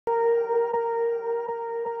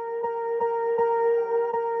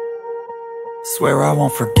Swear I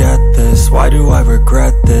won't forget this, why do I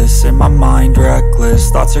regret this? In my mind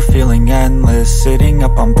reckless, thoughts are feeling endless. Sitting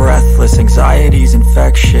up, I'm breathless, anxiety's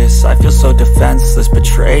infectious. I feel so defenseless,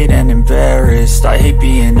 betrayed and embarrassed. I hate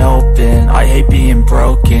being open, I hate being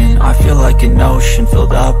broken. I feel like an ocean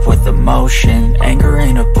filled up with emotion. Anger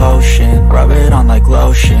ain't a potion, rub it on like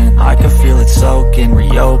lotion. I can feel it soaking,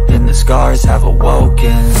 reopen, the scars have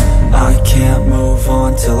awoken. I can't move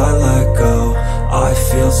on till I let go. I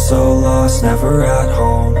feel so lost, never at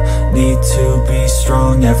home. Need to be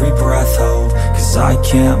strong, every breath hold. Cause I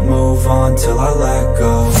can't move on till I let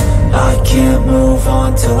go. I can't move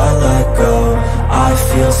on till I let go. I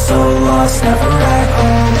feel so lost, never at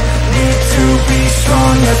home. Need to be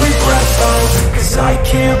strong, every breath hold. Cause I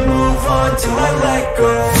can't move on till I let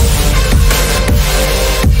go.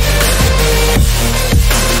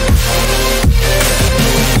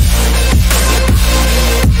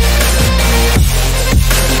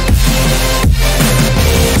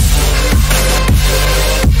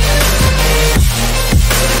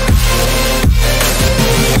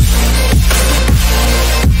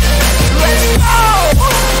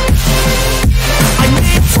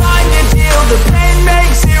 The pain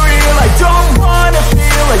makes it real, I don't wanna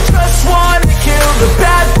feel, I just wanna kill the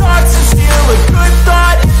bad thoughts and steal a good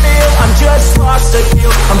thought and feel. I'm just lost, I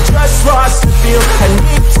feel, I'm just lost, I feel. I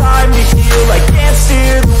need time to heal, I can't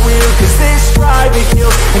steer the wheel. Cause this private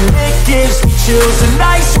hill, and it gives me chills. A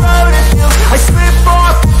nice road to feel, I slip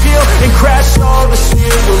off the peel and crash all the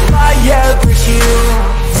steel. Will I ever heal?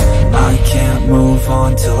 I can't move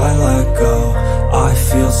on till I let go. I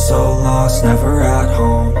feel so lost, never at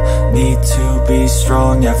home. Need to be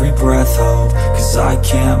strong, every breath hold. Cause I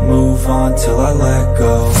can't move on till I let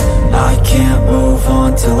go. I can't move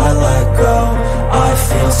on till I let go. I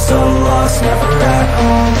feel so lost, never at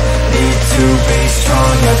home. Need to be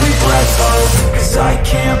strong, every breath hold. Cause I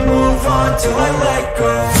can't move on till I let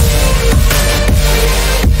go.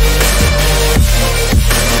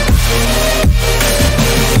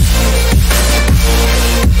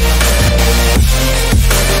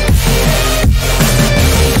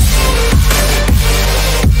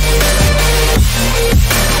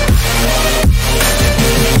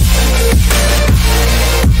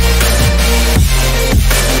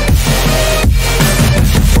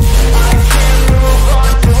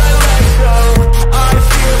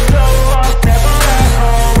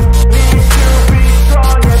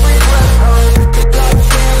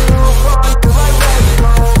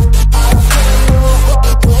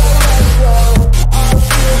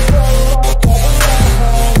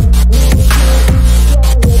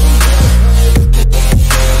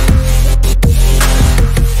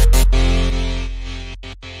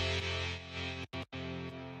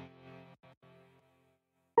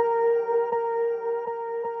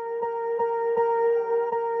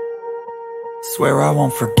 Swear I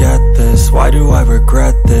won't forget this, why do I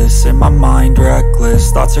regret this? In my mind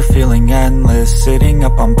reckless, thoughts are feeling endless. Sitting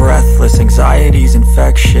up, I'm breathless, anxiety's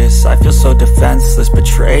infectious. I feel so defenseless,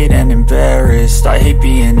 betrayed and embarrassed. I hate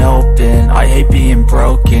being open, I hate being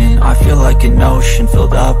broken. I feel like an ocean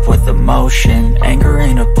filled up with emotion. Anger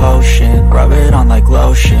ain't a potion, rub it on like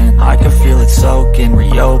lotion. I can feel it soaking,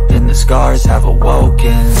 reopen, the scars have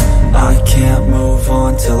awoken. I can't move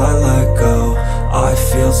on till I let go. I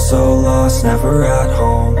feel so lost, never at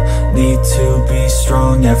home. Need to be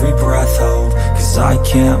strong, every breath hold. Cause I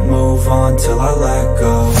can't move on till I let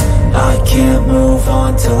go. I can't move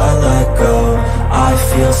on till I let go. I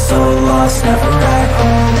feel so lost, never at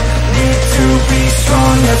home. Need to be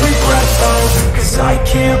strong, every breath hold. Cause I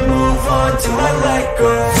can't move on till I let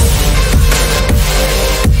go.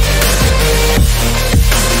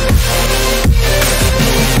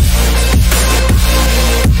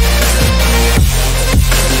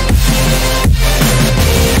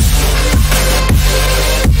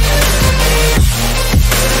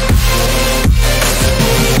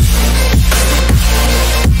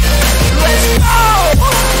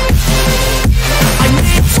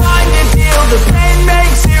 The pain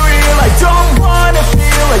makes it real, I don't wanna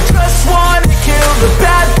feel, I just wanna kill the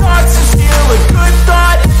bad thoughts and steal a good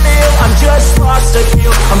thought and feel. I'm just lost, I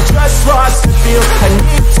feel, I'm just lost, I feel. I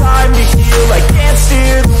need time to heal, I can't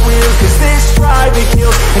steer the wheel. Cause this private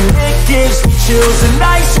hill, and it gives me chills. A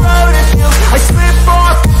nice road to feel, I slip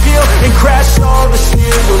off the peel and crash all the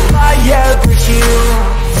steel. Will I ever heal?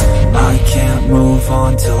 I can't move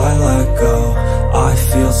on till I let go. I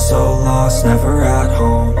feel so lost, never at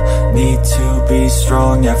home. Need to be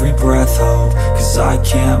strong, every breath hold. Cause I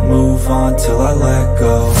can't move on till I let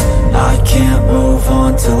go. I can't move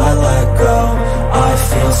on till I let go. I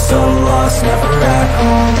feel so lost, never at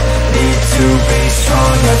home. Need to be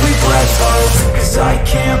strong, every breath hold. Cause I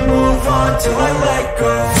can't move on till I let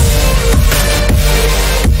go.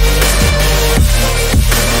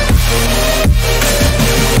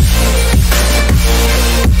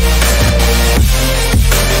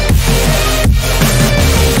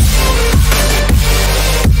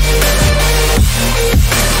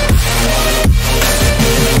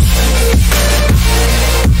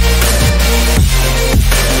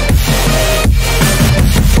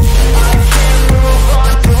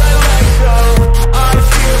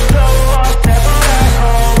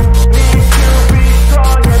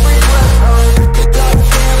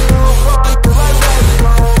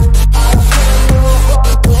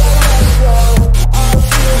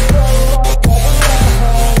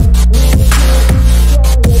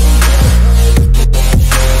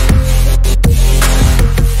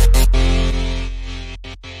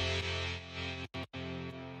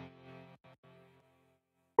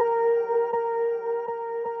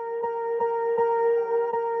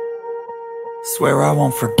 Swear I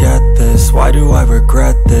won't forget this, why do I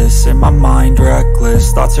regret this? In my mind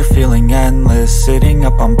reckless, thoughts are feeling endless. Sitting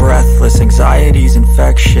up, I'm breathless, anxiety's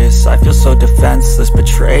infectious. I feel so defenseless,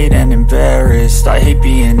 betrayed and embarrassed. I hate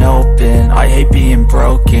being open, I hate being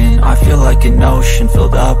broken. I feel like an ocean,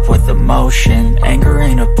 filled up with emotion. Anger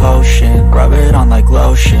ain't a potion, rub it on like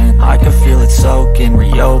lotion. I can feel it soaking,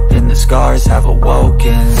 reopen, the scars have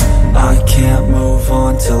awoken. I can't move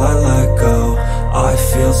on till I let go. I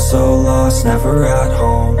feel so lost, never at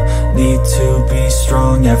home. Need to be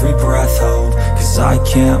strong, every breath hold. Cause I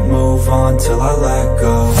can't move on till I let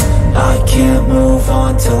go. I can't move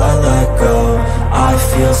on till I let go. I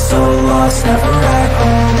feel so lost, never at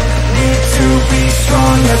home. Need to be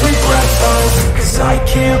strong, every breath hold. Cause I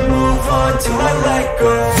can't move on till I let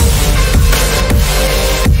go.